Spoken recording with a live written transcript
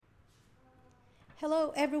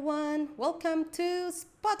Hello, everyone. Welcome to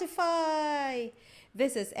Spotify.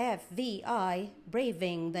 This is FVI,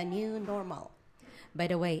 Braving the New Normal. By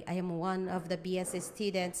the way, I am one of the BSc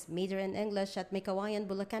students major in English at Mikawayan,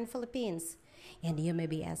 Bulacan, Philippines. And you may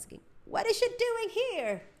be asking, what is she doing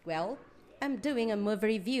here? Well, I'm doing a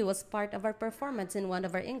movie review as part of our performance in one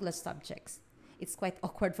of our English subjects. It's quite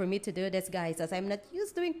awkward for me to do this, guys, as I'm not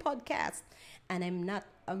used doing podcasts and I'm not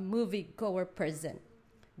a movie goer person.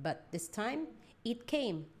 But this time, it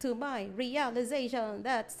came to my realization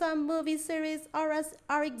that some movie series are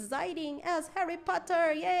exciting as Harry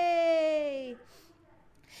Potter. Yay!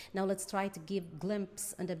 Now let's try to give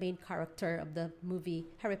glimpse on the main character of the movie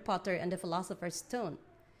Harry Potter and the Philosopher's Stone.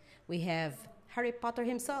 We have Harry Potter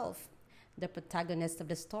himself, the protagonist of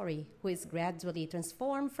the story, who is gradually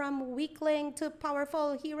transformed from weakling to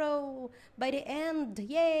powerful hero by the end.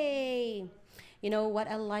 Yay! You know what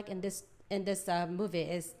I like in this movie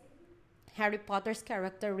is Harry Potter's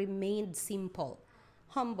character remained simple,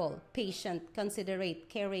 humble, patient, considerate,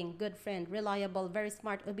 caring, good friend, reliable, very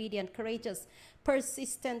smart, obedient, courageous,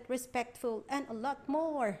 persistent, respectful, and a lot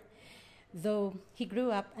more. Though he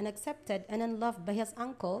grew up unaccepted and unloved by his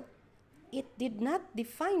uncle, it did not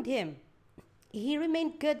define him. He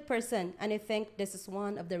remained good person, and I think this is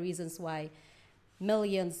one of the reasons why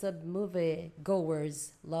millions of movie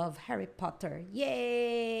goers love Harry Potter.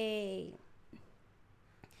 Yay!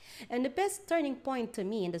 And the best turning point to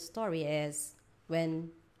me in the story is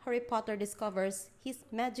when Harry Potter discovers his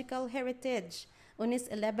magical heritage on his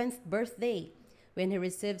 11th birthday, when he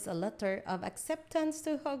receives a letter of acceptance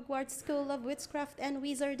to Hogwarts School of Witchcraft and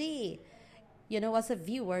Wizardry. You know, as a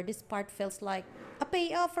viewer, this part feels like a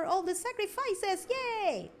payoff for all the sacrifices.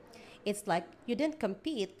 Yay! It's like you didn't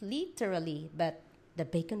compete literally, but the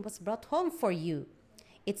bacon was brought home for you.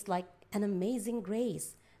 It's like an amazing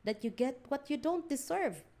grace that you get what you don't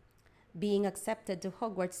deserve. Being accepted to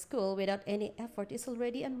Hogwarts School without any effort is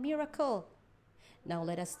already a miracle. Now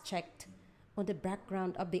let us check on the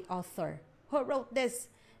background of the author. Who wrote this?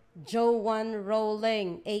 Joanne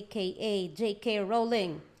Rowling, aka J.K.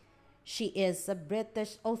 Rowling. She is a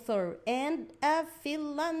British author and a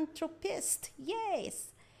philanthropist.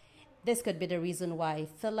 Yes! This could be the reason why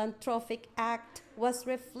philanthropic act was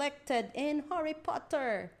reflected in Harry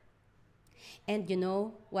Potter. And you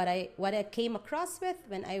know what I came across with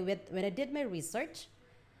when I did my research?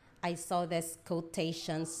 I saw these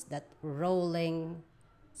quotations that Rowling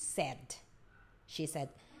said. She said,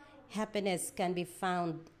 happiness can be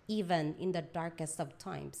found even in the darkest of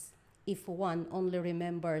times if one only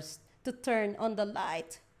remembers to turn on the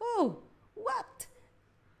light. Oh, what?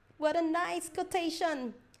 What a nice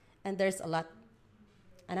quotation. And there's a lot.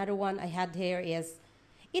 Another one I had here is,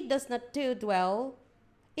 it does not do dwell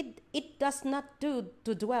it does not do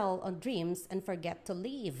to dwell on dreams and forget to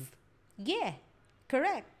live. Yeah,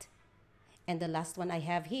 correct. And the last one I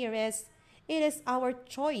have here is, it is our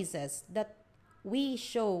choices that we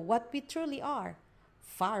show what we truly are,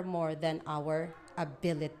 far more than our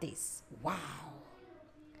abilities. Wow.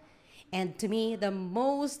 And to me, the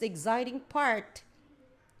most exciting part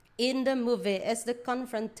in the movie is the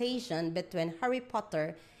confrontation between Harry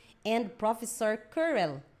Potter and Professor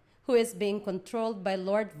Quirrell, who is being controlled by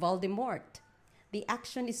Lord Voldemort. The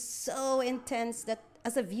action is so intense that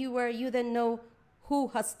as a viewer, you then know who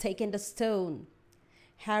has taken the stone.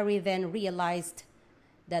 Harry then realized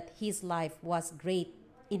that his life was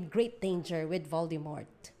in great danger with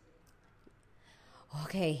Voldemort.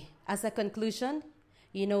 Okay, as a conclusion,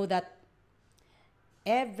 you know that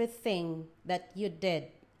everything that you did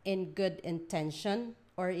in good intention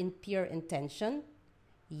or in pure intention,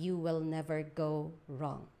 you will never go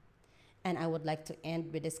wrong. And I would like to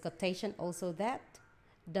end with this quotation also, that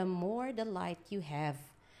the more the light you have,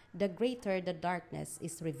 the greater the darkness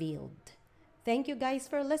is revealed. Thank you guys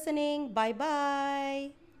for listening.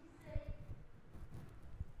 Bye-bye.